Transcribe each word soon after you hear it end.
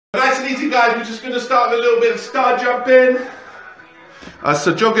easy, guys. We're just going to start with a little bit of star jumping.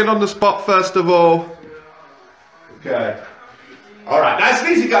 So jogging on the spot first of all. Okay. Alright, nice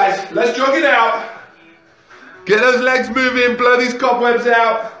and easy, guys. Let's jog it out. Get those legs moving, blow these cobwebs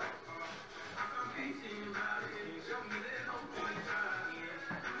out.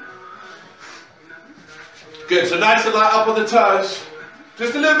 Good, so nice and light up on the toes.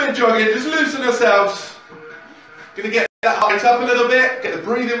 Just a little bit of jogging, just loosen ourselves. Gonna get that heart rate up a little bit, get the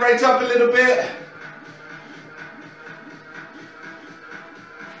breathing rate up a little bit.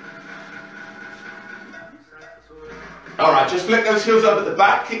 Alright, just flick those heels up at the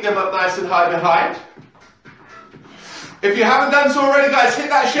back, kick them up nice and high behind. If you haven't done so already, guys, hit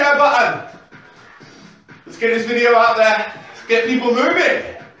that share button. Let's get this video out there. Let's get people moving.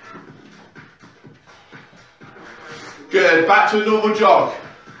 Good, back to a normal jog.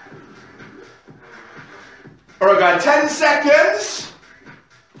 Alright guys, 10 seconds.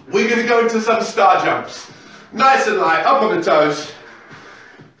 We're going to go into some star jumps. Nice and light, up on the toes.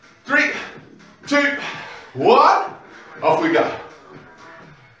 3, 2, 1. Off we go.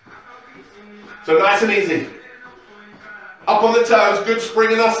 So nice and easy. Up on the toes, good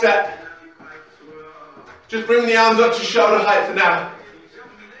spring in our step. Just bring the arms up to shoulder height for now.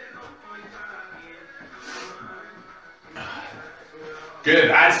 Good,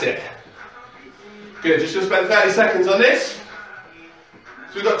 that's it. Good, just gonna spend 30 seconds on this.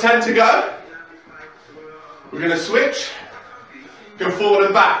 So we've got 10 to go. We're gonna switch. Go forward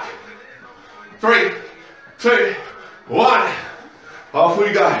and back. 3, 2, 1. Off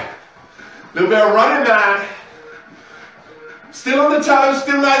we go. A little bit of running, man. Still on the toes,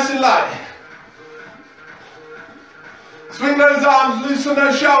 still nice and light. Swing those arms, loosen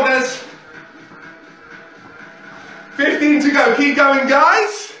those shoulders. 15 to go, keep going,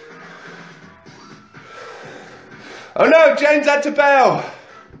 guys. Oh no, James had to bail.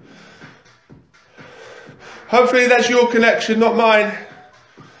 Hopefully that's your connection, not mine.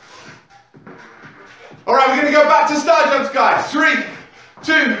 Alright, we're going to go back to star jumps, guys. 3,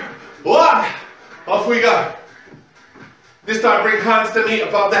 2, 1. Off we go. This time bring hands to meet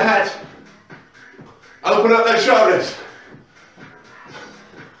above the head. Open up those shoulders.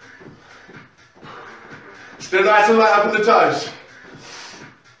 Still nice and light up on the toes.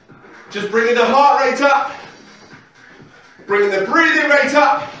 Just bringing the heart rate up. Bringing the breathing rate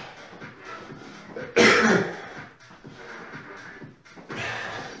up.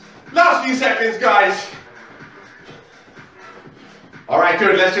 Last few seconds, guys. Alright,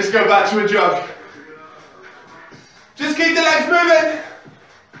 good. Let's just go back to a jog. Just keep the legs moving.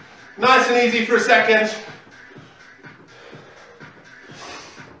 Nice and easy for a second.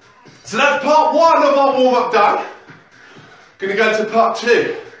 So that's part 1 of our warm-up done. Going to go to part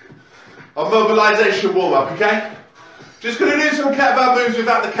 2. Our mobilization warm-up, okay? Just going to do some kettlebell moves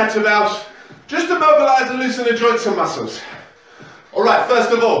without the kettlebells. Just to mobilize and loosen the joints and muscles. Alright,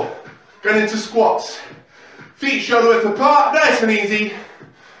 first of all, going into squats. Feet shoulder width apart, nice and easy.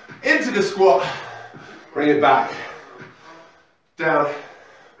 Into the squat. Bring it back. Down.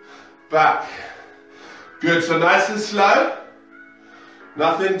 Back. Good, so nice and slow.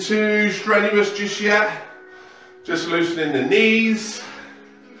 Nothing too strenuous just yet. Just loosening the knees,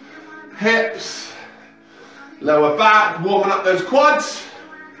 hips, lower back, warming up those quads.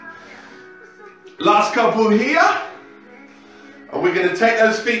 Last couple here. And we're going to take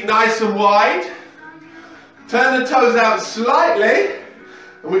those feet nice and wide. Turn the toes out slightly.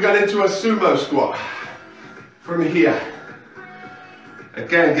 And we're going into a sumo squat from here.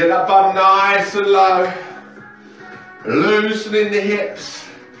 Again, get that bum nice and low. Loosening the hips.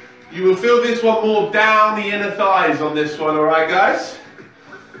 You will feel this one more down the inner thighs on this one, alright guys?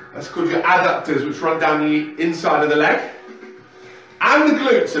 That's called your adductors, which run down the inside of the leg. And the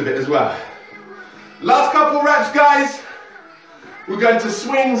glutes a bit as well. Last couple reps, guys. We're going to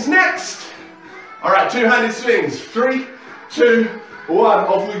swings next. Alright, two-handed swings. 3, 2, 1,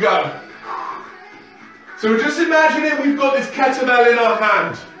 off we go. So we're just imagining we've got this kettlebell in our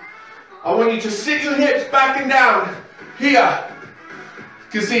hand. I want you to sit your hips back and down. Here.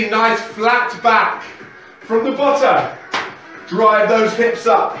 You can see nice flat back. From the bottom. Drive those hips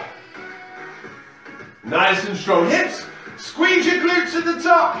up. Nice and strong hips. Squeeze your glutes at the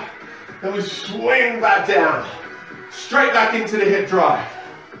top. And we swing back down. Straight back into the hip drive.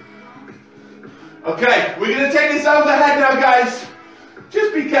 Okay, we're going to take this overhead now, guys.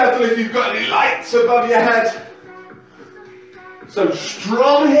 Just be careful if you've got any lights above your head. So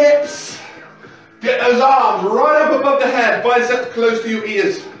strong hips. Get those arms right up above the head, biceps close to your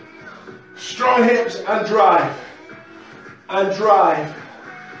ears. Strong hips and drive. And drive.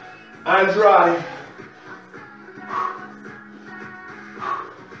 And drive.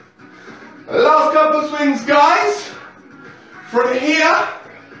 Last couple of swings, guys. From here,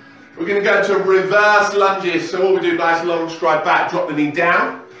 we're going to go to reverse lunges. So what we do, nice long stride back, drop the knee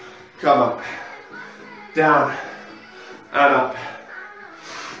down, come up, down, and up.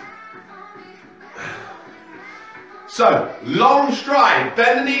 So, long stride,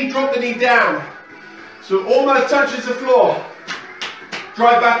 bend the knee, drop the knee down. So it almost touches the floor.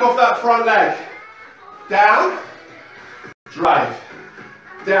 Drive back off that front leg. Down, drive,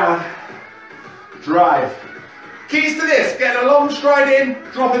 down, drive. Keys to this, getting a long stride in,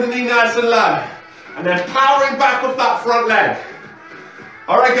 dropping the knee nice and low. And then powering back off that front leg.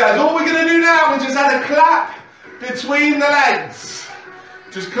 Alright guys, all we're going to do now, we just add a clap between the legs.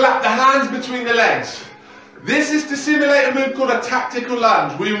 Just clap the hands between the legs. This is to simulate a move called a tactical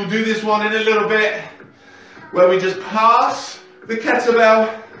lunge. We will do this one in a little bit, where we just pass the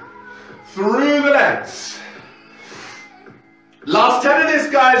kettlebell through the legs. Last 10 of this,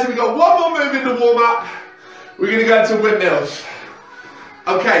 guys. We've got one more move in the warm-up. We're going to go into windmills.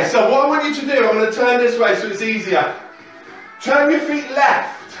 Okay, so what I want you to do, I'm going to turn this way so it's easier. Turn your feet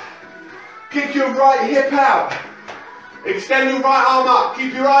left. Kick your right hip out. Extend your right arm up.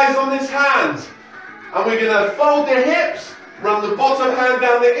 Keep your eyes on this hand. And we're going to fold the hips, run the bottom hand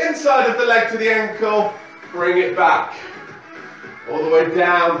down the inside of the leg to the ankle, bring it back. All the way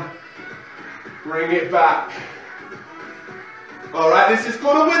down, bring it back. Alright, this is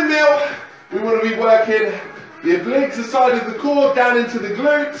called a windmill. We want to be working the obliques, the side of the core, down into the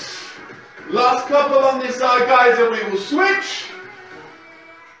glutes. Last couple on this side, guys, and we will switch.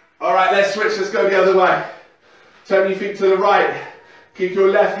 Alright, let's switch, let's go the other way. Turn your feet to the right. Keep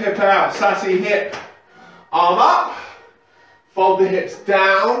your left hip out, sassy hip. Arm up, fold the hips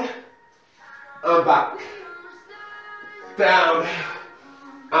down and back, down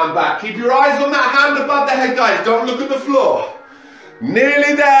and back. Keep your eyes on that hand above the head, guys. Don't look at the floor.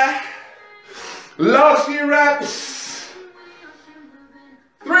 Nearly there. Last few reps.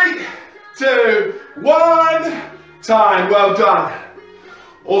 3, 2, 1. Time. Well done.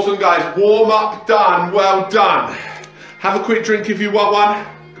 Awesome, guys. Warm up done. Well done. Have a quick drink if you want one.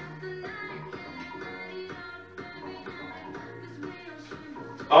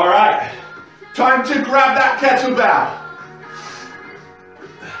 All right, time to grab that kettlebell.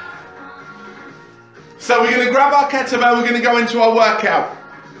 So we're going to grab our kettlebell, we're going to go into our workout.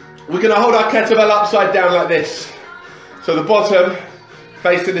 We're going to hold our kettlebell upside down like this. So the bottom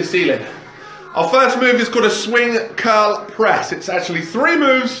facing the ceiling. Our first move is called a swing, curl, press. It's actually 3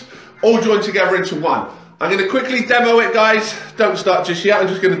 moves all joined together into one. I'm going to quickly demo it, guys. Don't start just yet, I'm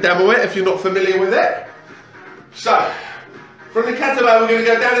just going to demo it if you're not familiar with it. So, from the kettlebell, we're going to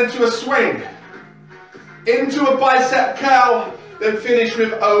go down into a swing, into a bicep curl, then finish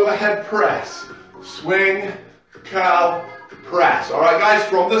with overhead press. Swing, curl, press. All right, guys,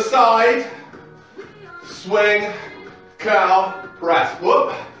 from the side, swing, curl, press.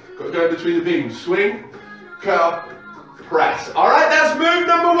 Whoop, got to go in between the beams. Swing, curl, press. All right, that's move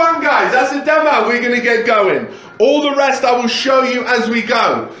number 1, guys. That's a demo. We're going to get going. All the rest I will show you as we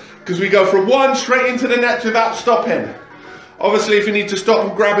go, because we go from 1 straight into the net without stopping. Obviously, if you need to stop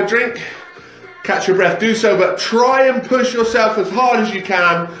and grab a drink, catch your breath, do so, but try and push yourself as hard as you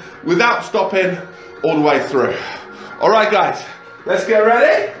can without stopping all the way through. All right, guys, let's get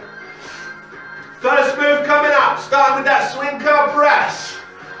ready. First move coming up, starting with that swing curl press.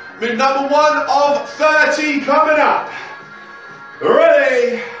 Move number 1 of 30 coming up.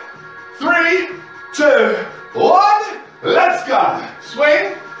 Ready? 3, 2, 1, let's go.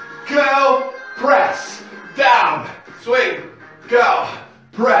 Swing, curl, press, down, swing, curl,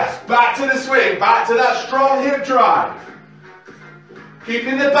 press, back to the swing, back to that strong hip drive.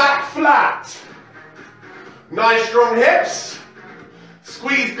 Keeping the back flat. Nice strong hips.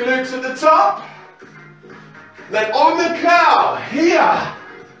 Squeeze glutes at the top. Then on the curl, here,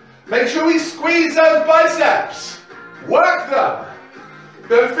 make sure we squeeze those biceps. Work them.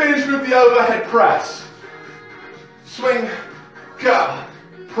 Then finish with the overhead press. Swing, curl,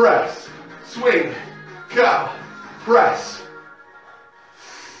 press. Swing, curl, press.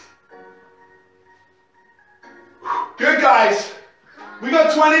 Good, guys. We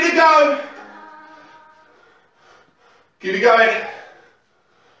got 20 to go. Keep it going.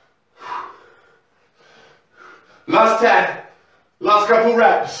 Last 10. Last couple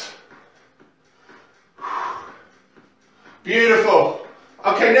reps. Beautiful.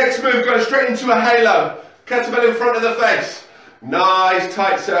 Okay, next move, go straight into a halo. Kettlebell in front of the face. Nice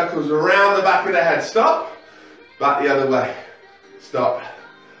tight circles around the back of the head. Stop. Back the other way. Stop.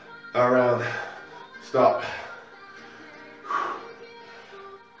 Around. Stop.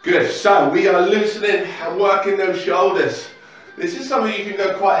 Good. So we are loosening and working those shoulders. This is something you can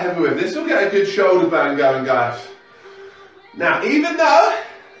go quite heavy with. This will get a good shoulder band going, guys. Now, even though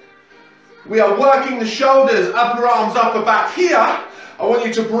we are working the shoulders, upper arms, upper back here, I want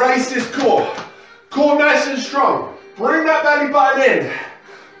you to brace this core. Core nice and strong. Bring that belly button in.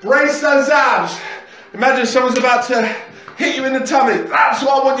 Brace those abs. Imagine someone's about to hit you in the tummy. That's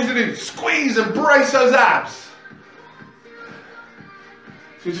what I want you to do. Squeeze and brace those abs.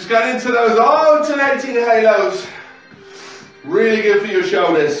 So just going into those alternating halos. Really good for your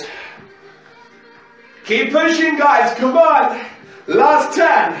shoulders. Keep pushing, guys. Come on. Last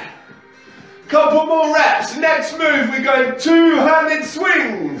 10. Couple more reps. Next move, we're going two-handed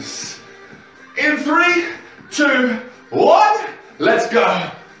swings. In 3, 2, 1. Let's go.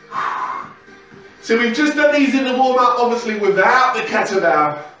 So we've just done these in the warm-up, obviously without the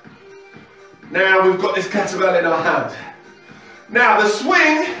kettlebell. Now we've got this kettlebell in our hand. Now the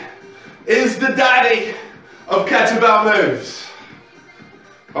swing is the daddy of kettlebell moves.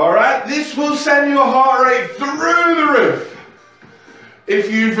 Alright, this will send your heart rate through the roof. If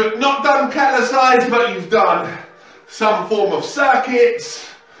you've not done kettlebell but you've done some form of circuits,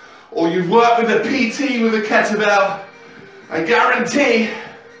 or you've worked with a PT with a kettlebell, I guarantee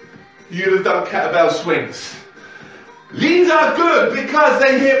you'd have done kettlebell swings. These are good because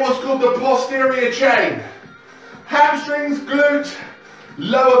they hit what's called the posterior chain. Hamstrings, glute,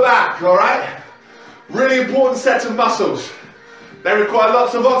 lower back, alright? Really important set of muscles. They require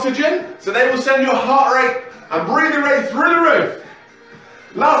lots of oxygen, so they will send your heart rate and breathing rate through the roof.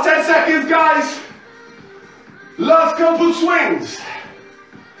 Last 10 seconds, guys. Last couple swings.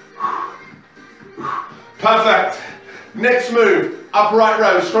 Perfect. Next move, upright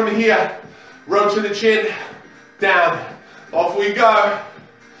rows from here. Row to the chin, down. Off we go.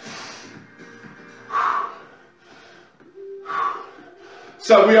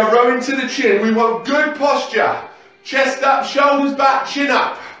 So we are rowing to the chin. We want good posture. Chest up, shoulders back, chin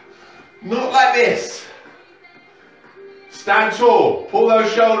up. Not like this. Stand tall. Pull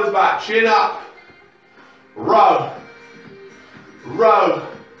those shoulders back, chin up. Row. Row.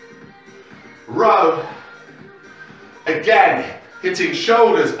 Row. Again, hitting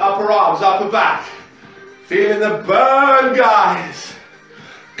shoulders, upper arms, upper back. Feeling the burn, guys.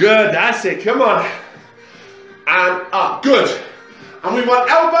 Good, that's it, come on. And up, good. And we want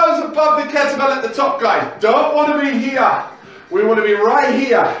elbows above the kettlebell at the top, guys. Don't want to be here. We want to be right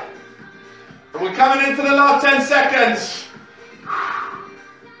here. And we're coming into the last 10 seconds.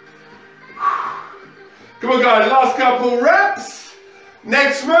 Come on, guys, last couple reps.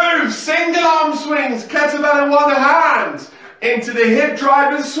 Next move, single arm swings, kettlebell in one hand. Into the hip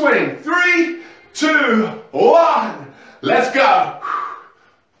drive and swing. 3, 2, 1. Let's go.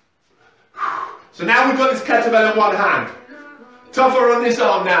 So now we've got this kettlebell in one hand. Tougher on this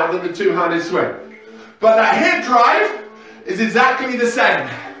arm now than the two-handed swing. But that hip drive is exactly the same.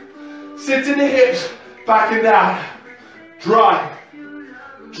 Sit in the hips, back and down. Drive.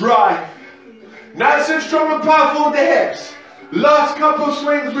 Drive. Nice and strong and powerful with the hips. Last couple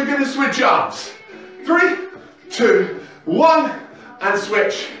swings, we're going to switch arms. 3, 2, 1, and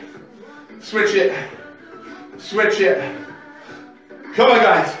switch. Switch it. Switch it. Come on,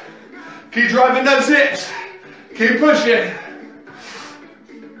 guys. Keep driving those hips. Keep pushing.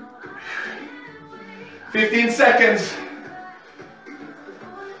 15 seconds.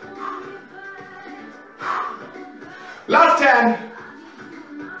 Last 10.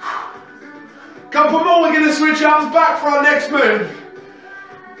 Couple more, we're going to switch arms back for our next move.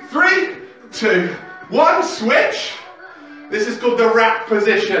 3, 2, 1, switch. This is called the rack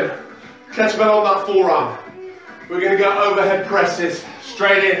position. Kettlebell on that forearm. We're going to go overhead presses,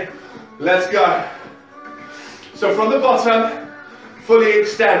 straight in. Let's go. So from the bottom, fully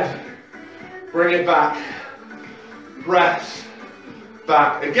extend. Bring it back. Press.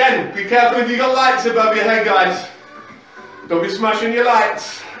 Back. Again, be careful if you've got lights above your head, guys. Don't be smashing your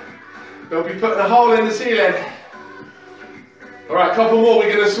lights. Don't be putting a hole in the ceiling. Alright, couple more,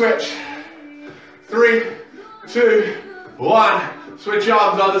 we're going to switch. 3, 2, 1. Switch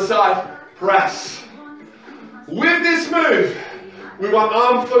arms on the side. Press. With this move, we want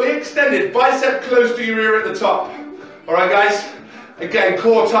arm fully extended, bicep close to your ear at the top. Alright guys, again,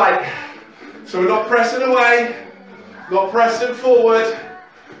 core tight. So we're not pressing away, not pressing forward.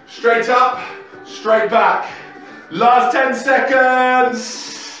 Straight up, straight back. Last 10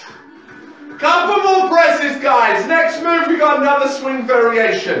 seconds. Couple more presses, guys. Next move, we got another swing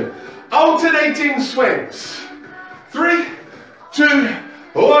variation. Alternating swings. 3, 2,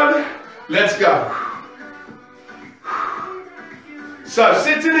 1. Let's go. So,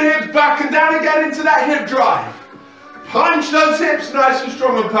 sitting the hips back and down again into that hip drive. Punch those hips nice and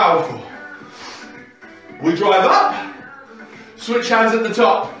strong and powerful. We drive up. Switch hands at the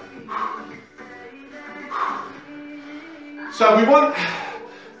top. So we want,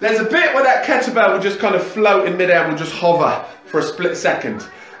 there's a bit where that kettlebell will just kind of float in midair and will just hover for a split second.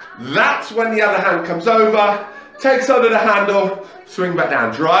 That's when the other hand comes over, takes hold of the handle, swing back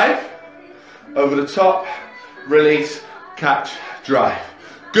down, drive, over the top, release, catch, drive.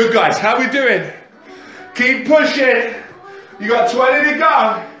 Good guys, how we doing? Keep pushing. You got 20 to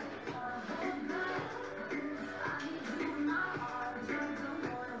go.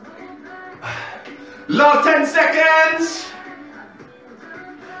 Last 10 seconds.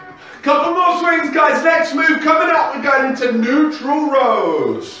 Couple more swings, guys. Next move coming up. We're going into neutral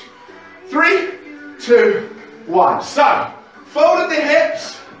rows. 3, 2, 1. So, fold at the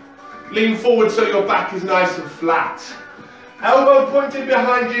hips. Lean forward so your back is nice and flat. Elbow pointed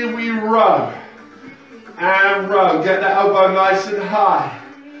behind you. We row. And row. Get the elbow nice and high.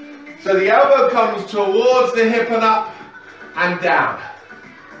 So the elbow comes towards the hip and up and down.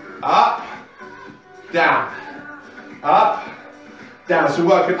 Up, down, up, down. So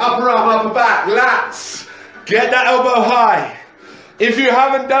working upper arm, upper back, lats. Get that elbow high. If you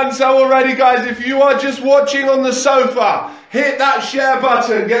haven't done so already, guys, if you are just watching on the sofa, hit that share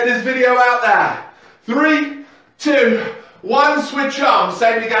button. Get this video out there. 3, 2, 1. Switch arms.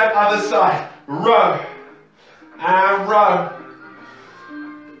 Same again, other side. Row. And row.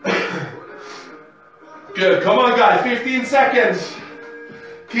 Good. Come on, guys. 15 seconds.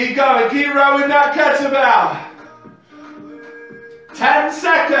 Keep going. Keep rowing that kettlebell. 10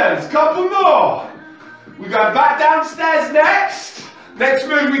 seconds. Couple more. We're going back downstairs next. Next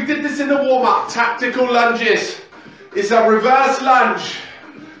move, we did this in the warm-up. Tactical lunges. It's a reverse lunge.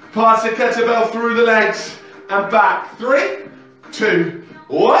 Pass the kettlebell through the legs and back. 3, 2,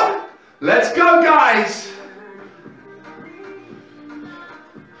 1. Let's go, guys.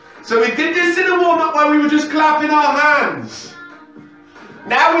 So we did this in a warm-up where we were just clapping our hands.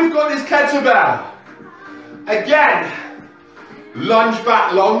 Now we've got this kettlebell. Again, lunge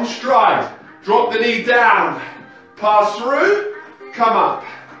back, long stride. Drop the knee down. Pass through, come up.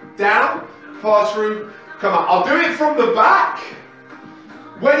 Down, pass through, come up. I'll do it from the back.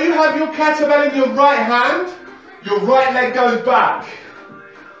 When you have your kettlebell in your right hand, your right leg goes back.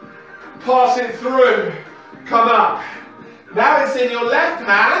 Pass it through, come up. Now it's in your left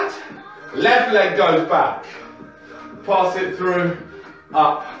hand, left leg goes back. Pass it through,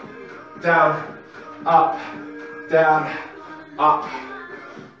 up, down, up, down, up.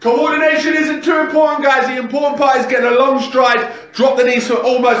 Coordination isn't too important, guys. The important part is getting a long stride, drop the knee so it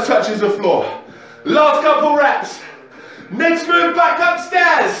almost touches the floor. Last couple reps. Next move, back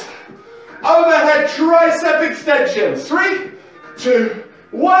upstairs. Overhead tricep extensions. 3, 2,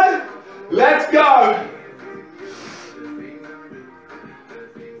 1. Let's go.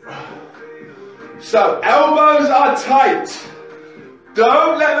 So, elbows are tight.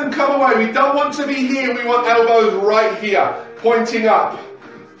 Don't let them come away. We don't want to be here. We want elbows right here, pointing up.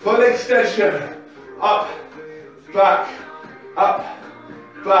 Full extension. Up, back,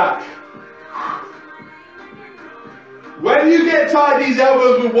 back. When you get tired, these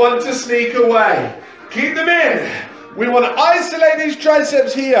elbows will want to sneak away. Keep them in. We want to isolate these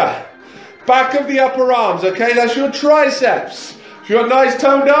triceps here. Back of the upper arms, okay? That's your triceps. If you want nice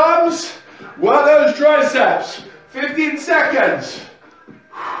toned arms, work those triceps. 15 seconds.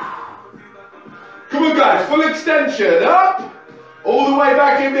 Come on, guys. Full extension. Up. All the way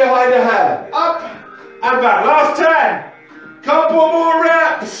back in behind the head. Up and back. Last 10. Couple more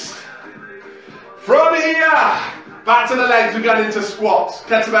reps. From here. Back to the legs. We're going into squats.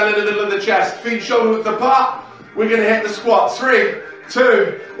 Kettlebell in the middle of the chest. Feet shoulder width apart. We're going to hit the squats. 3,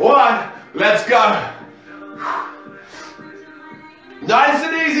 2, 1. Let's go. Nice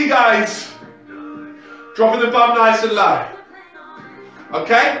and easy, guys. Dropping the bum nice and low.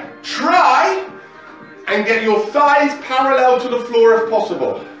 Okay? Try and get your thighs parallel to the floor if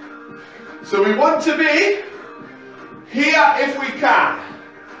possible. So we want to be here if we can.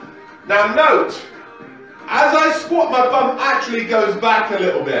 Now note, as I squat, my bum actually goes back a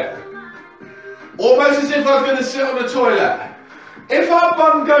little bit. Almost as if I was going to sit on the toilet. If our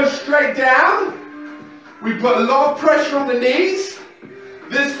bum goes straight down, we put a lot of pressure on the knees.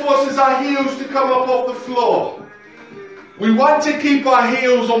 This forces our heels to come up off the floor. We want to keep our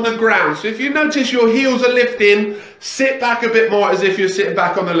heels on the ground. So if you notice your heels are lifting, sit back a bit more as if you're sitting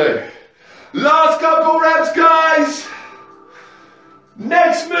back on the loo. Last couple reps, guys.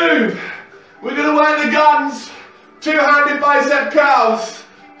 Next move. We're going to work the guns. Two-handed bicep curls.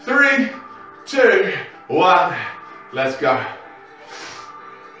 3, 2, 1. Let's go.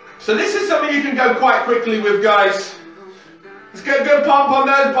 So this is something you can go quite quickly with, guys. Let's get a good pump on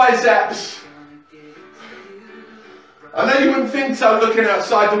those biceps. I know you wouldn't think so looking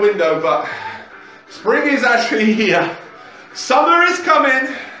outside the window, but spring is actually here. Summer is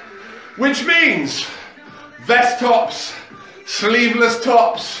coming, which means vest tops, sleeveless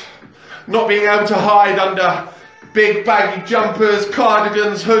tops, not being able to hide under big baggy jumpers,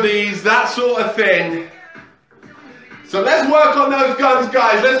 cardigans, hoodies, that sort of thing. So let's work on those guns,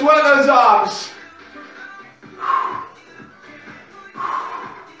 guys. Let's work those arms.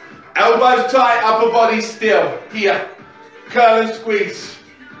 Elbows tight, upper body still. Here. Curl and squeeze.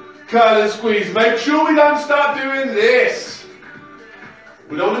 Curl and squeeze. Make sure we don't start doing this.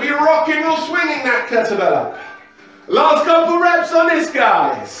 We don't want to be rocking or swinging that kettlebell up. Last couple reps on this,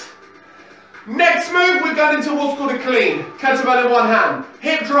 guys. Next move, we're going into what's called a clean. Kettlebell in one hand.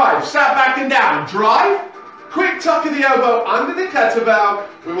 Hip drive, sat back and down. Drive. Quick tuck of the elbow under the kettlebell.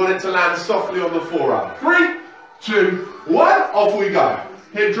 We want it to land softly on the forearm. 3, 2, 1. Off we go.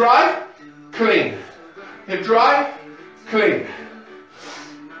 Hip drive, clean. Hip drive, clean.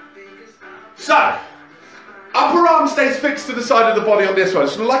 So, upper arm stays fixed to the side of the body on this one.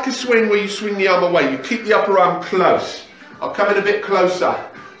 It's not like a swing where you swing the arm away. You keep the upper arm close. I'll come in a bit closer.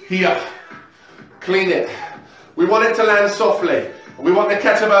 Here. Clean it. We want it to land softly. We want the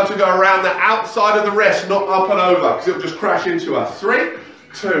kettlebell to go around the outside of the wrist, not up and over, because it'll just crash into us. 3,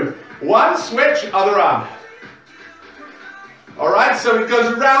 2, 1. Switch, other arm. Alright, so it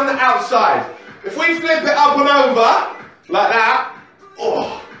goes around the outside. If we flip it up and over, like that,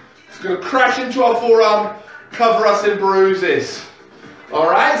 oh, it's going to crash into our forearm, cover us in bruises.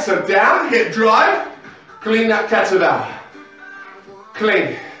 Alright, so down, hip drive, clean that kettlebell.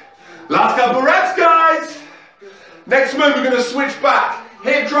 Clean. Last couple reps, guys. Next move, we're going to switch back.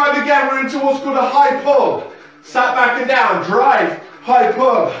 Hip drive again, we're into what's called a high pull. Sat back and down, drive, high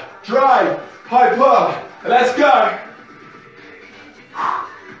pull, drive, high pull. Let's go.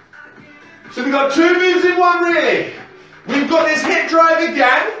 So we've got 2 moves in one, really. We've got this hip drive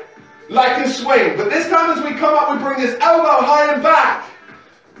again, like a swing. But this time as we come up, we bring this elbow high and back.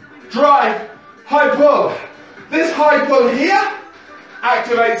 Drive, high pull. This high pull here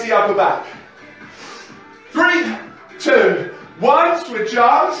activates the upper back. 3, 2, 1. Switch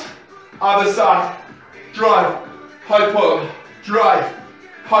arms. Other side. Drive, high pull. Drive,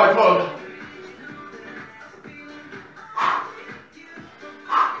 high pull.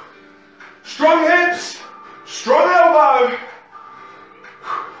 Strong hips, strong elbow.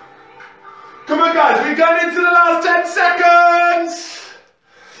 Come on, guys, we're going into the last 10 seconds.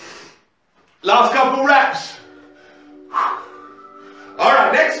 Last couple reps. All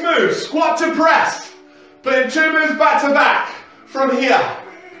right, next move, squat to press. Putting 2 moves back to back from here.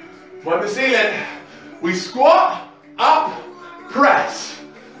 From the ceiling. We squat, up, press.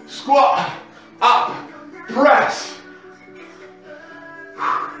 Squat, up, press.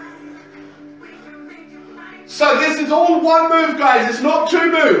 So this is all one move, guys. It's not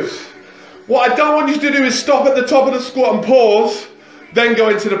 2 moves. What I don't want you to do is stop at the top of the squat and pause, then go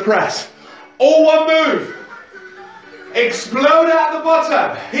into the press. All one move. Explode at the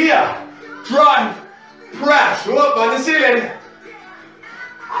bottom. Here. Drive. Press. Up on the ceiling.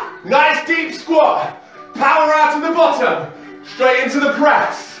 Nice deep squat. Power out to the bottom. Straight into the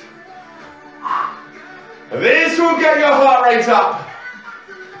press. This will get your heart rate up.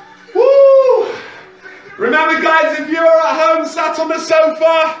 Woo! Remember, guys, if you're at home sat on the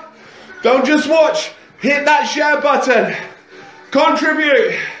sofa, don't just watch. Hit that share button.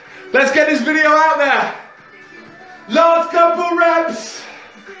 Contribute. Let's get this video out there. Last couple reps.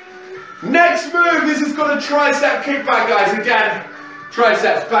 Next move, this is called a tricep kickback, guys. Again,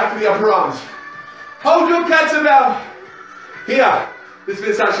 triceps, back of the upper arms. Hold your kettlebell. Here, this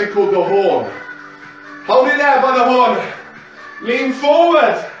bit's actually called the horn. Hold it there by the horn. Lean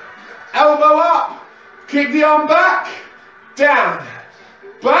forward. Elbow up. Kick the arm back, down,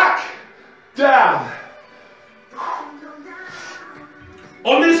 down.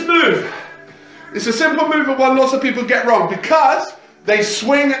 On this move, it's a simple move but one lots of people get wrong because they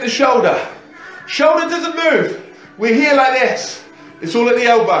swing at the shoulder. Shoulder doesn't move. We're here like this. It's all at the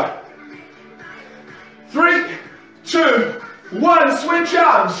elbow. 3, 2, 1, switch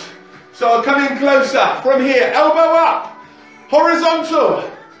arms. So I'll come in closer from here, elbow up. Horizontal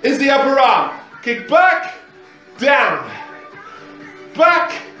is the upper arm. Kick back, down,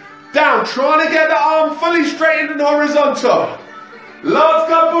 trying to get the arm fully straightened and horizontal. Last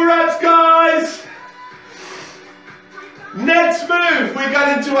couple reps, guys. Next move, we're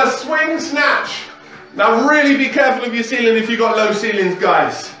going into a swing snatch. Now really be careful of your ceiling if you've got low ceilings,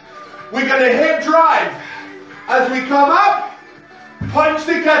 guys. We're going to hip drive. As we come up, punch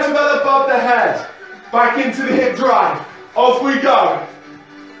the kettlebell above the head. Back into the hip drive. Off we go.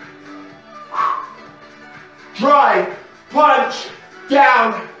 Drive, punch,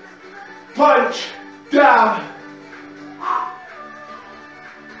 down, punch, down.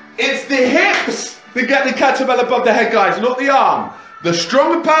 It's the hips that get the kettlebell above the head, guys, not the arm. The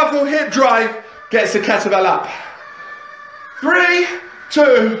strong and powerful hip drive gets the kettlebell up. 3,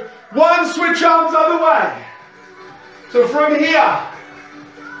 2, 1, switch arms other way. So from here,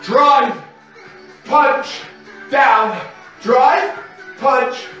 drive, punch, down, drive,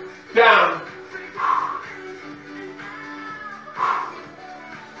 punch, down.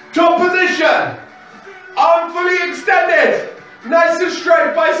 Top position, arm fully extended, nice and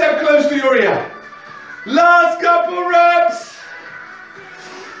straight, bicep close to your ear. Last couple reps.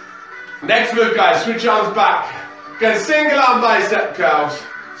 Next move, guys, switch arms back. Get single arm bicep curls.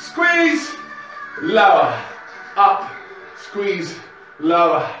 Squeeze, lower, up, squeeze,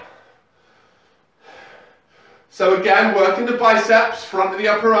 lower. So again, working the biceps, front of the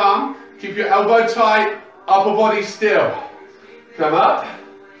upper arm. Keep your elbow tight, upper body still. Come up,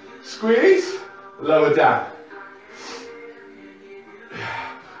 squeeze, lower down.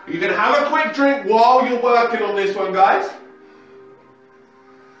 You can have a quick drink while you're working on this one, guys.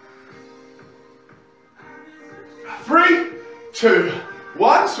 3, 2,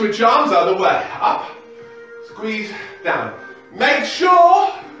 1, switch arms other way. Up, squeeze, down. Make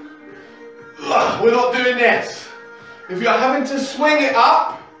sure we're not doing this. If you're having to swing it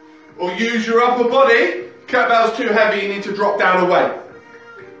up or use your upper body, kettlebell's too heavy, you need to drop down a weight.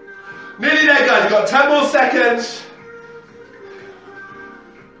 Nearly there, guys, you've got 10 more seconds.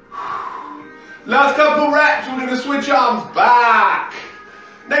 Last couple reps, we're going to switch arms back.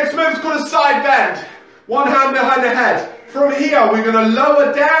 Next move is called a side bend. One hand behind the head. From here, we're going to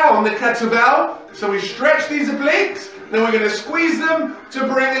lower down the kettlebell. So we stretch these obliques, then we're going to squeeze them to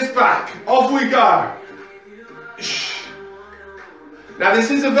bring us back. Off we go. Now this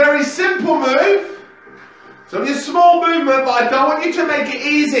is a very simple move. It's only a small movement, but I don't want you to make it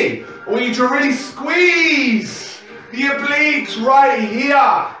easy. I want you to really squeeze the obliques right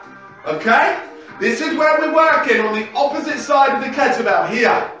here. Okay? This is where we're working on the opposite side of the kettlebell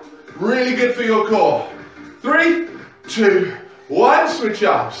here. Really good for your core. 3, 2, 1, switch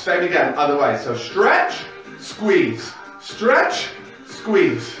arms. Same again, other way. So stretch, squeeze, stretch,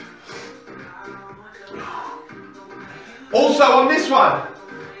 squeeze. Also on this one,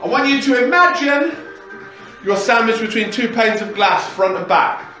 I want you to imagine you're sandwiched between two panes of glass, front and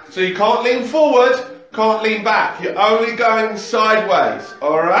back. So you can't lean forward, can't lean back. You're only going sideways,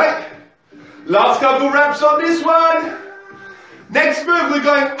 all right? Last couple reps on this one. Next move, we're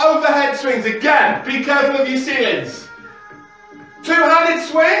going overhead swings. Again, be careful of your ceilings. Two-handed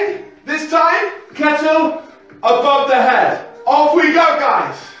swing. This time, kettle above the head. Off we go,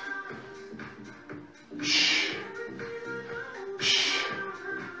 guys.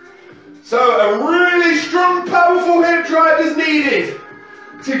 So a really strong, powerful hip drive is needed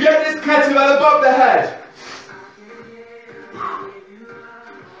to get this kettlebell above the head.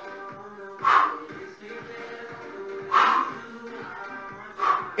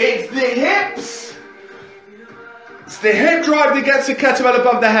 It's the hips. It's the hip drive that gets the kettlebell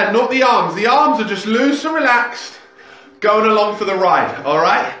above the head, not the arms. The arms are just loose and relaxed, going along for the ride, all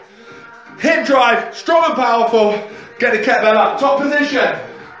right? Hip drive, strong and powerful, get the kettlebell up. Top position.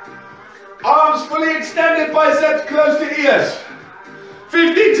 Arms fully extended, biceps close to ears.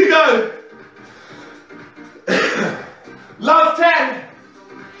 15 to go. Last 10.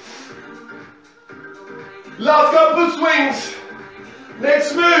 Last couple swings.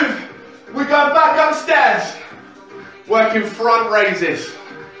 Next move, we're going back upstairs. Working front raises.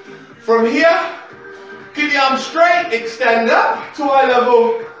 From here, keep the arms straight, extend up to eye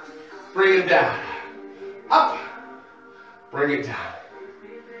level, bring it down. Up, bring it down.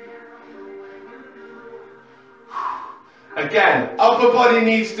 Again, upper body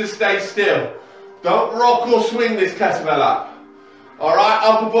needs to stay still. Don't rock or swing this kettlebell up. Alright,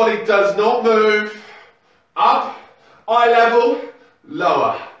 upper body does not move. Up, eye level,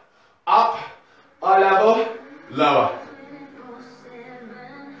 lower. Up, eye level, lower.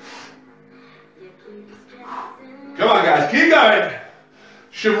 Come on guys, keep going.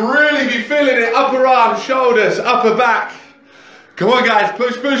 Should really be feeling it. Upper arms, shoulders, upper back. Come on guys,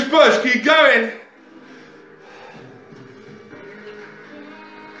 push, push, push. Keep going.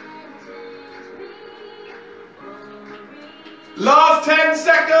 Last 10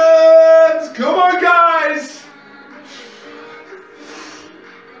 seconds. Come on guys.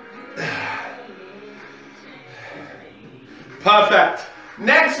 Perfect.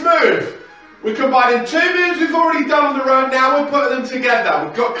 Next move. We're combining two moves we've already done on the row. Now we're putting them together.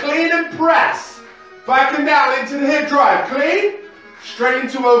 We've got clean and press. Back and down into the hip drive. Clean. Straight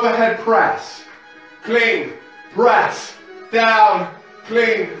into overhead press. Clean. Press. down,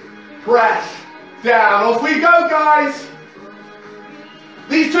 clean, press, down. Off we go, guys.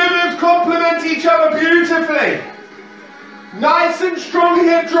 These two moves complement each other beautifully. Nice and strong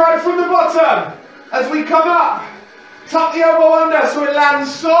hip drive from the bottom. As we come up, tuck the elbow under so it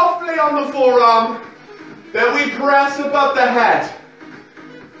lands softly on the forearm. Then we press above the head.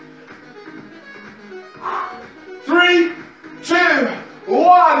 3, 2,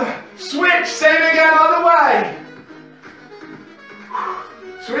 1. Switch, same again, other way.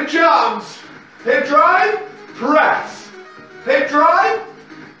 Switch arms. Hip drive, press. Hip drive,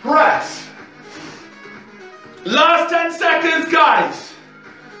 press. Last 10 seconds, guys.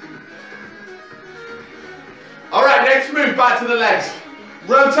 All right, next move, back to the legs.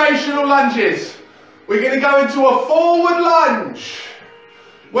 Rotational lunges. We're going to go into a forward lunge.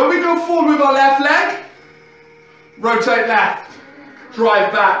 When we go forward with our left leg, rotate left,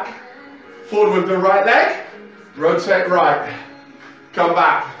 drive back. Forward with the right leg, rotate right, come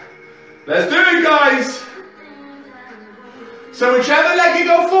back. Let's do it, guys. So whichever leg you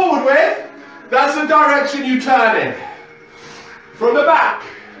go forward with, that's the direction you turn in. From the back.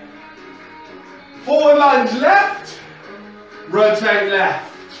 Forward lunge left, rotate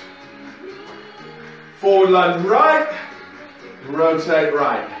left. Forward lunge right, rotate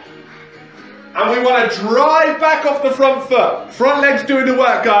right. And we want to drive back off the front foot. Front leg's doing the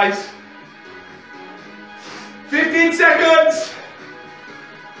work, guys. 15 seconds.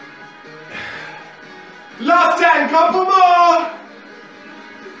 Last 10, couple more.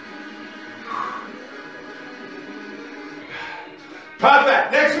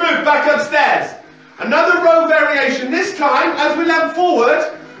 Perfect. Next move, back upstairs. Another row variation. This time, as we land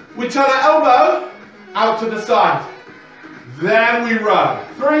forward, we turn our elbow out to the side. Then we row.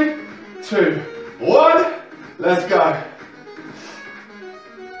 3, 2, 1. Let's go.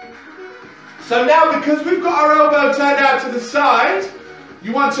 So now, because we've got our elbow turned out to the side,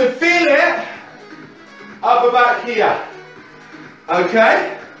 you want to feel it up about here.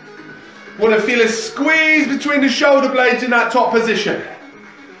 Okay? Want to feel a squeeze between the shoulder blades in that top position.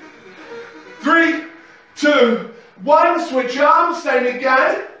 3, 2, 1. Switch arms. Same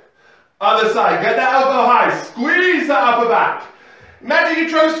again. Other side. Get that elbow high. Squeeze that upper back. Imagine you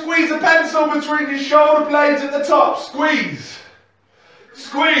try to squeeze a pencil between your shoulder blades at the top. Squeeze.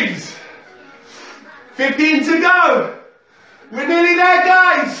 Squeeze. 15 to go. We're nearly there,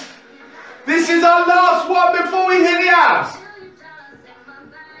 guys. This is our last one before we hit the abs.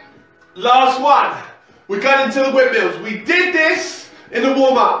 Last one. We're going into the windmills. We did this in the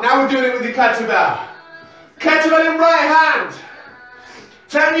warm-up. Now we're doing it with the kettlebell. Kettlebell in right hand.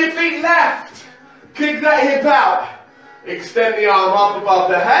 Turn your feet left. Kick that hip out. Extend the arm up above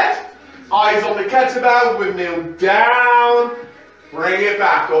the head. Eyes on the kettlebell. Windmill down. Bring it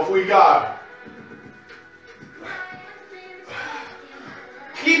back. Off we go.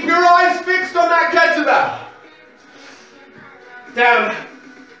 Keep your eyes fixed on that kettlebell. Down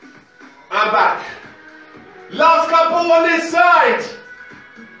and back. Last couple on this side.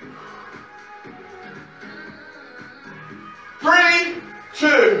 3,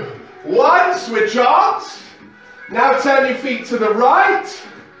 2, 1. Switch arms. Now turn your feet to the right.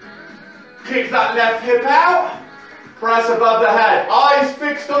 Kick that left hip out. Press above the head. Eyes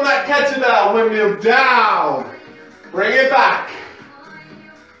fixed on that kettlebell. Windmill down. Bring it back.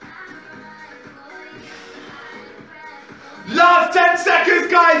 Last 10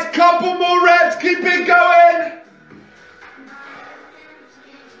 seconds, guys. Couple more reps. Keep it going.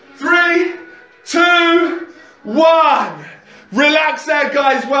 3, 2, 1. Relax there,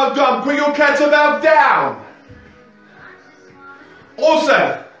 guys. Well done. Put your kettlebell down.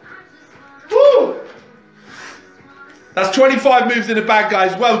 Awesome. Woo. That's 25 moves in the bag,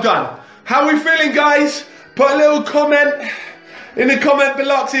 guys. Well done. How are we feeling, guys? Put a little comment in the comment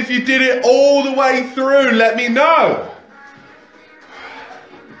box if you did it all the way through. Let me know.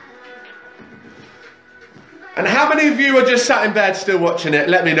 And how many of you are just sat in bed still watching it?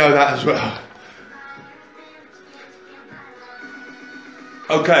 Let me know that as well.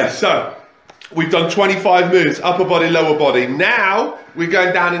 Okay, so we've done 25 moves, upper body, lower body. Now we're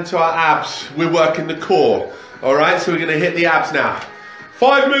going down into our abs. We're working the core. All right, so we're going to hit the abs now.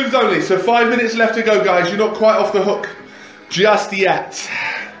 5 moves only, so 5 minutes left to go, guys. You're not quite off the hook just yet.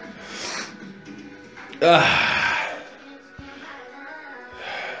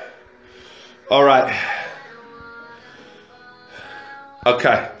 All right.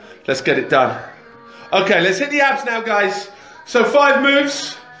 Okay, let's get it done. Okay, let's hit the abs now, guys. So 5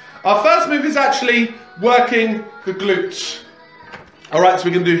 moves. Our first move is actually working the glutes. All right, so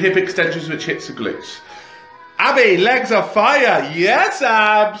we're going to do hip extensions, which hits the glutes. Abby, legs are fire. Yes,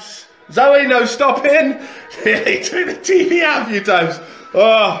 abs. Zoe, no stopping. He took the TV out a few times.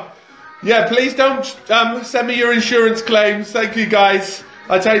 Oh, yeah, please don't send me your insurance claims. Thank you, guys.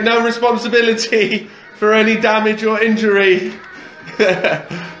 I take no responsibility for any damage or injury.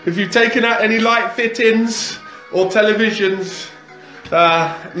 If you've taken out any light fittings or televisions,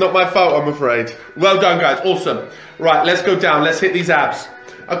 not my fault, I'm afraid. Well done, guys. Awesome. Right, let's go down. Let's hit these abs.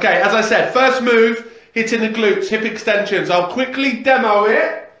 Okay, as I said, first move, hitting the glutes, hip extensions. I'll quickly demo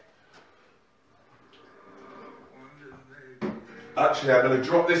it. Actually, I'm going to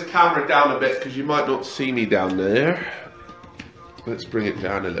drop this camera down a bit because you might not see me down there. Let's bring it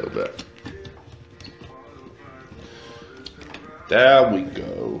down a little bit. There we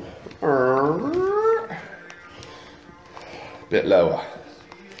go. Bit lower.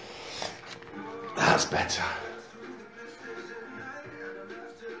 That's better.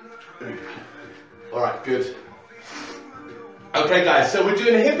 Alright, good. Okay guys, so we're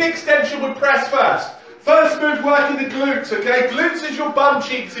doing a hip extension with press first. First move, working the glutes, okay? Glutes is your bum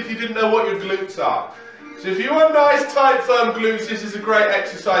cheeks if you didn't know what your glutes are. So if you want nice, tight, firm glutes, this is a great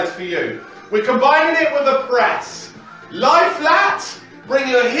exercise for you. We're combining it with a press. Lie flat, bring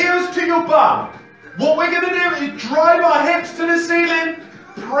your heels to your bum. What we're going to do is drive our hips to the ceiling,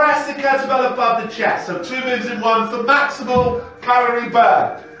 press the kettlebell above the chest. So 2 moves in 1 for maximal calorie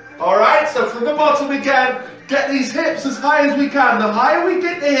burn. Alright, so from the bottom again, get these hips as high as we can. The higher we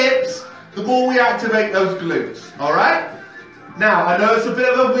get the hips, the more we activate those glutes. Alright? Now, I know it's a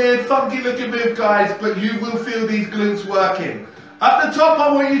bit of a weird, funky looking move, guys, but you will feel these glutes working. At the top,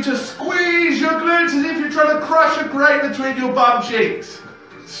 I want you to squeeze your glutes as if you're trying to crush a grape between your bum cheeks.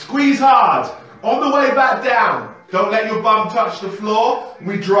 Squeeze hard. On the way back down, don't let your bum touch the floor.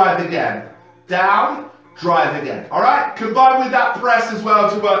 We drive again. Down, drive again. Alright? Combine with that press as well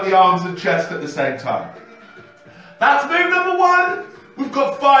to work the arms and chest at the same time. That's move number 1. We've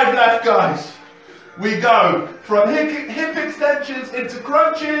got 5 left, guys. We go from hip extensions into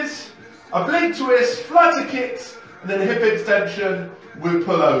crunches, a blink twist, flutter kicks, and then a hip extension with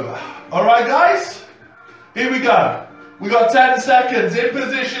pull over. Alright, guys? Here we go. We got 10 seconds in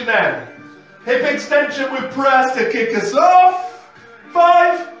position then. Hip extension with press to kick us off.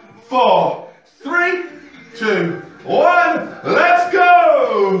 5, 4, 3, 2, 1. Let's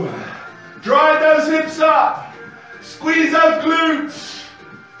go. Drive those hips up. Squeeze those glutes.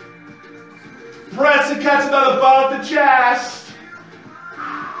 Press the kettlebell above the chest.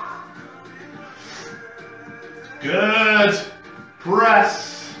 Good.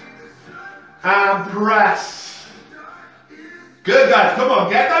 Press. And press. Good, guys. Come on.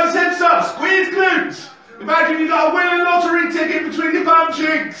 Get those hips up. Squeeze glutes. Imagine you've got a winning lottery ticket between your bum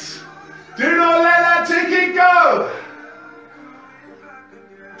cheeks. Do not let that ticket go.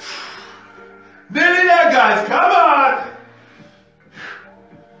 Nearly there, guys. Come on.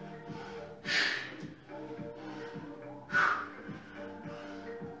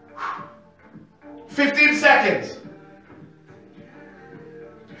 "15 seconds.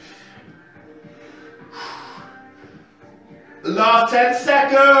 Last 10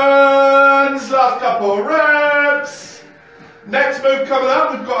 seconds. Last couple reps. Next move coming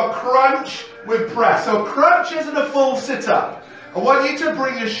up, we've got a crunch with press. So crunch isn't a full sit-up. I want you to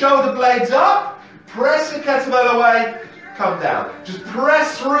bring your shoulder blades up, press your kettlebell away, come down. Just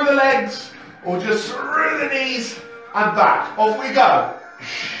press through the legs or just through the knees and back. Off we go.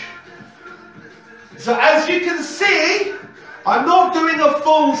 So as you can see, I'm not doing a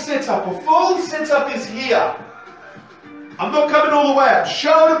full sit-up. A full sit-up is here. I'm not coming all the way up.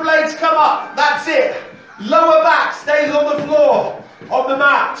 Shoulder blades come up. That's it. Lower back stays on the floor, on the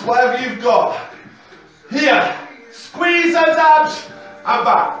mat, whatever you've got. Here. Squeeze those abs and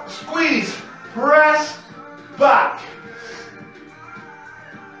back. Squeeze. Press. Back.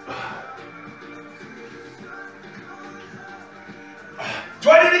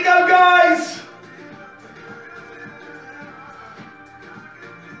 Ready to go, guys?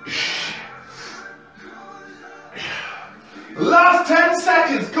 Last 10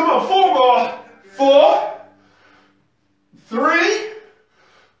 seconds. Come on, 4 more. 4, 3,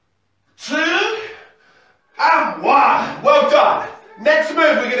 2, and 1. Well done. Next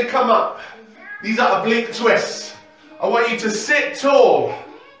move, we're going to come up. These are oblique twists. I want you to sit tall.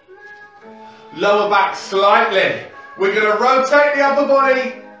 Lower back slightly. We're going to rotate the upper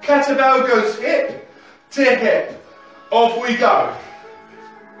body. Kettlebell goes hip to hip. Off we go.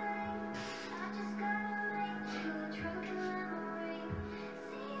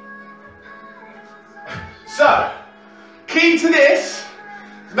 So, key to this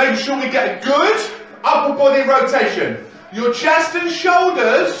is making sure we get a good upper body rotation. Your chest and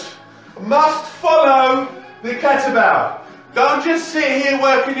shoulders must follow the kettlebell. Don't just sit here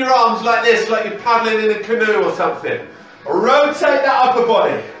working your arms like this, like you're paddling in a canoe or something. Rotate that upper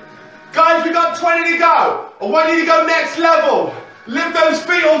body. Guys, we've got 20 to go. I want you to go next level. Lift those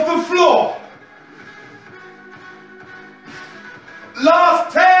feet off the floor.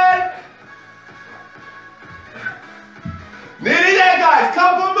 Last 10. Nearly there, guys.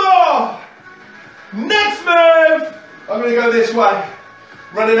 Couple more. Next move. I'm going to go this way.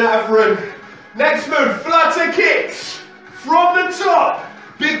 Running out of room. Next move, flutter kicks. From the top.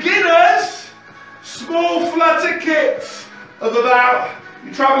 Beginners, small flutter kicks of about,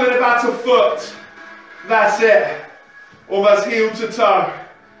 you're traveling about a foot. That's it. Almost heel to toe.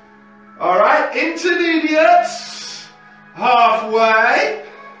 Alright, intermediates, halfway.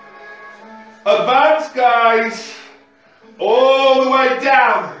 Advanced, guys, all the way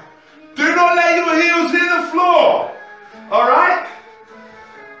down. Do not let your heels hit the floor. Alright?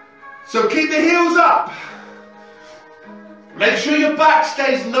 So keep the heels up. Make sure your back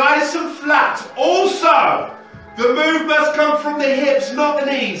stays nice and flat. Also, the move must come from the hips, not the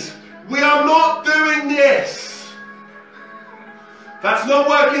knees. We are not doing this. That's not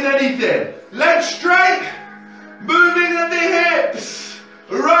working anything. Legs straight, moving at the hips.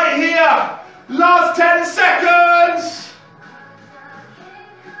 Right here. Last 10 seconds.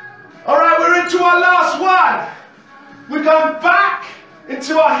 Alright, we're into our last one. We're going back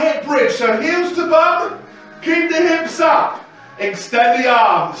into our hip bridge. So heels to bum, keep the hips up. Extend the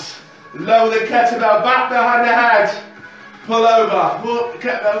arms. Lower the kettlebell back behind the head. Pull over. Put the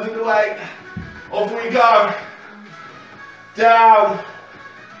kettlebells in the way. Off we go. Down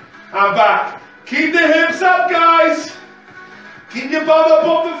and back. Keep the hips up, guys. Keep your bum up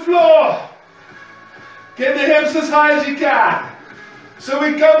off the floor. Get the hips as high as you can. So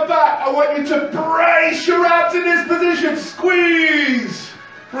we come back. I want you to brace your abs in this position. Squeeze.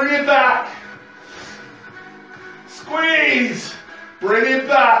 Bring it back. Squeeze. Bring it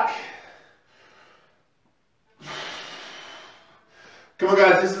back. Come on,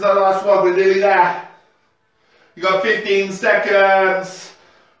 guys. This is our last one. We're nearly there. You got 15 seconds.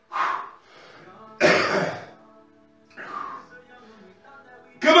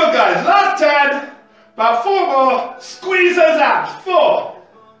 Come on, guys. Last 10. About 4 more. Squeeze those abs. 4,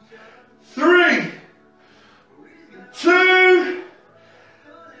 3, 2,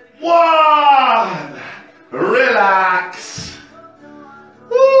 1. Relax.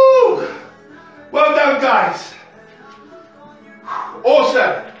 Woo! Well done, guys.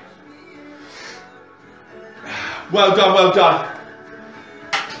 Awesome. Well done, well done.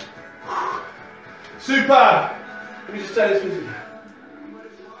 Super. Let me just say this with you.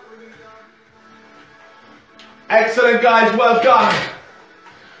 Excellent, guys. Well done.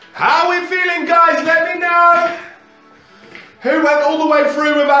 How are we feeling, guys? Let me know. Who went all the way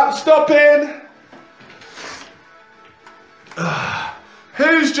through without stopping?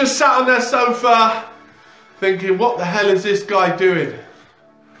 Who's just sat on their sofa thinking, what the hell is this guy doing?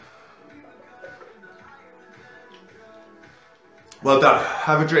 Well done.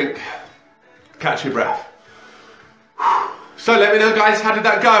 Have a drink. Catch your breath. So let me know, guys, how did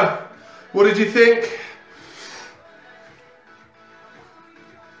that go? What did you think?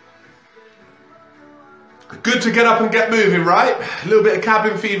 Good to get up and get moving, right? A little bit of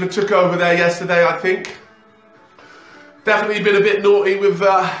cabin fever took over there yesterday, I think. Definitely been a bit naughty with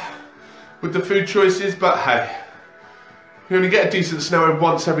the food choices, but hey, we only get a decent snow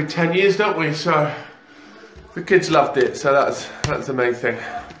once every 10 years, don't we? So the kids loved it, so that's the main thing.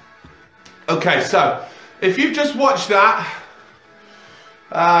 Okay, so if you've just watched that,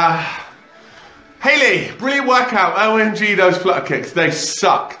 Hayley, brilliant workout. OMG, those flutter kicks, they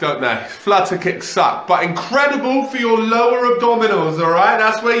suck, don't they? Flutter kicks suck, but incredible for your lower abdominals, all right?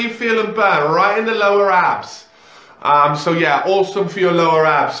 That's where you feel them burn, right in the lower abs. So yeah, awesome for your lower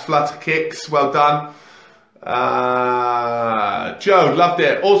abs, flutter kicks, well done. Joe, loved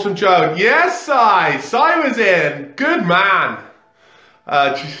it. Awesome, Joe. Yes, Si was in. Good man.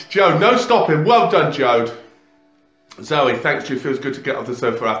 Joe, no stopping. Well done, Joe. Zoe, thanks to you. Feels good to get off the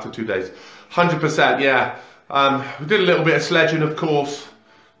sofa after 2 days. 100%, yeah. We did a little bit of sledging, of course.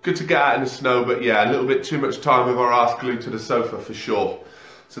 Good to get out in the snow, but yeah, a little bit too much time with our ass glued to the sofa for sure.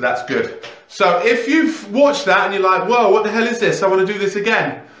 So that's good. So if you've watched that and you're like, whoa, what the hell is this? I want to do this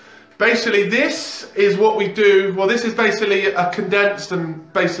again. Basically, this is what we do. Well, this is basically a condensed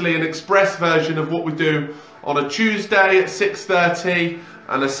and basically an express version of what we do on a Tuesday at 6:30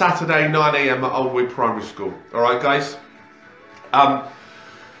 and a Saturday 9 AM at Oldwood Primary School. All right, guys?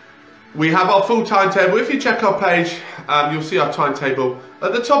 We have our full timetable. If you check our page, you'll see our timetable.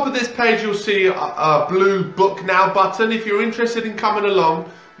 At the top of this page, you'll see a blue Book Now button. If you're interested in coming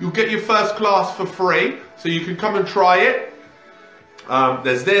along, you'll get your first class for free. So you can come and try it.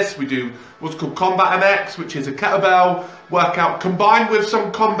 There's this, we do what's called Combat MX, which is a kettlebell workout combined with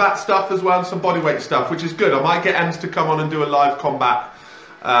some combat stuff as well, and some bodyweight stuff, which is good. I might get Ems to come on and do a live combat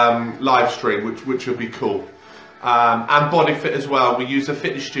live stream, which would be cool. And body fit as well. We use a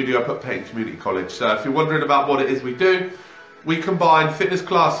fitness studio up at Payton Community College. So if you're wondering about what it is we do, we combine fitness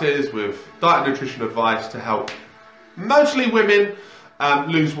classes with diet and nutrition advice to help mostly women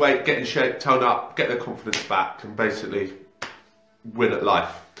lose weight, get in shape, tone up, get their confidence back, and basically win at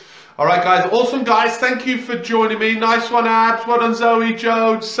life. All right, guys, awesome, guys. Thank you for joining me. Nice one, Abs. Well done, Zoe,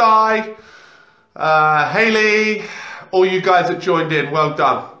 Joe, Sai, Haley, all you guys that joined in. Well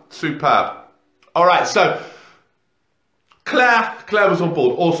done. Superb. All right, so Claire was on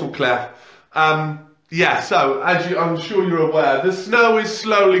board. Awesome, Claire. Yeah, so as I'm sure you're aware, the snow is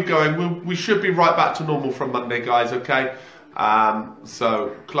slowly going. We should be right back to normal from Monday, guys, okay?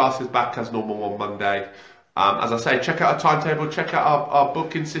 So class is back as normal on Monday. As I say, check out our timetable, check out our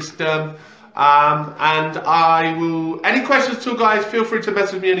booking system. And I will, any questions at all, guys, feel free to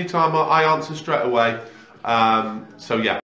message me anytime. I answer straight away. So yeah.